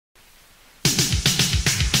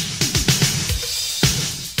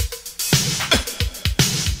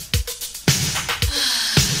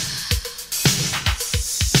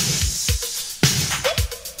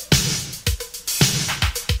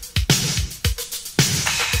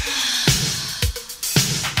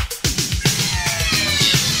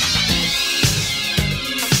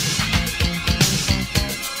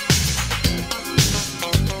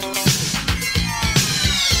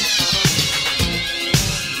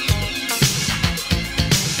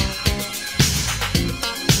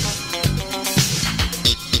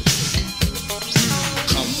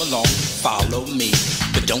follow me.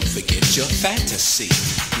 But don't forget your fantasy.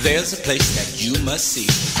 There's a place that you must see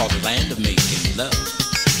called the land of making love,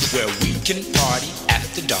 where we can party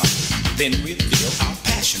after dark, then reveal our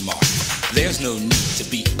passion mark. There's no need to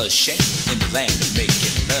be ashamed in the land of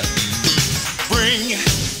making love. Bring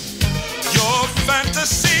your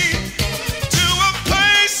fantasy to a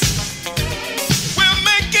place where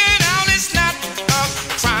making out is not a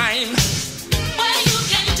crime. Where you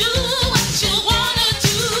can do what you wanna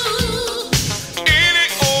do Any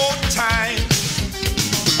old time,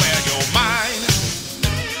 where your mind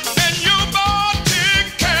and your body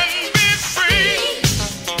can be free.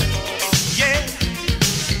 Yeah,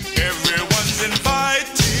 everyone's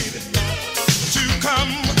invited to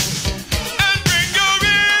come and bring your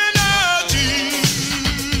energies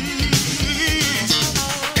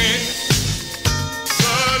in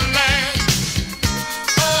the land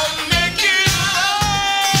of making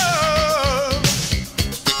love.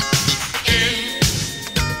 In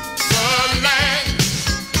the land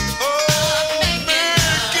of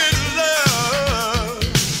making love.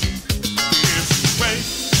 If you wait,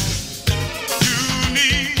 you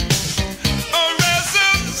need a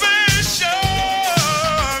reservation.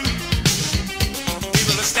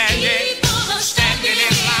 People are standing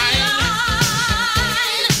in line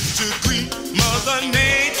to greet Mother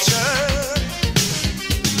Nature.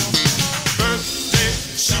 Birthday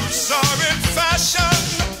suits are in fashion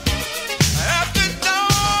after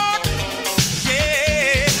dark.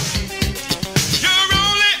 Yeah, your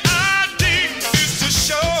only ID is to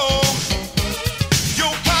show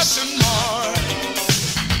your passion mark.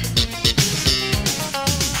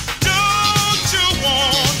 Don't you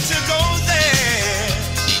want to go there?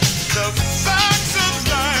 The facts of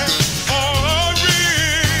life are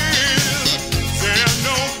real. There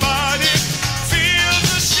nobody feels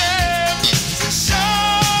ashamed to show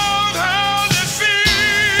how they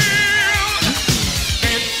feel.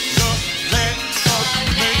 In the land of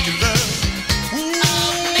making love. Ooh,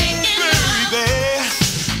 baby,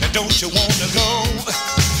 now don't you wanna go?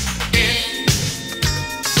 In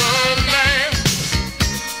the land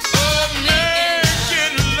of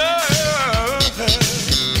making love.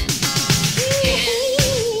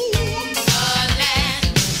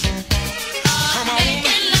 Come on.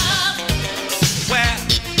 Where?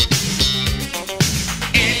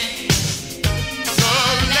 In the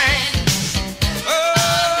land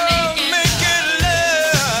of making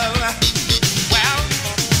love. Well,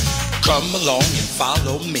 Come along and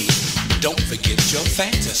follow me. Don't forget your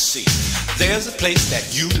fantasy. There's a place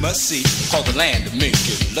that you must see called the land of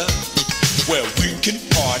making love, where we can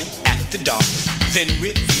party after dark, then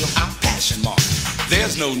reveal our passion mark.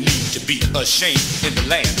 There's no need to be ashamed in the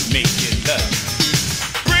land of making love.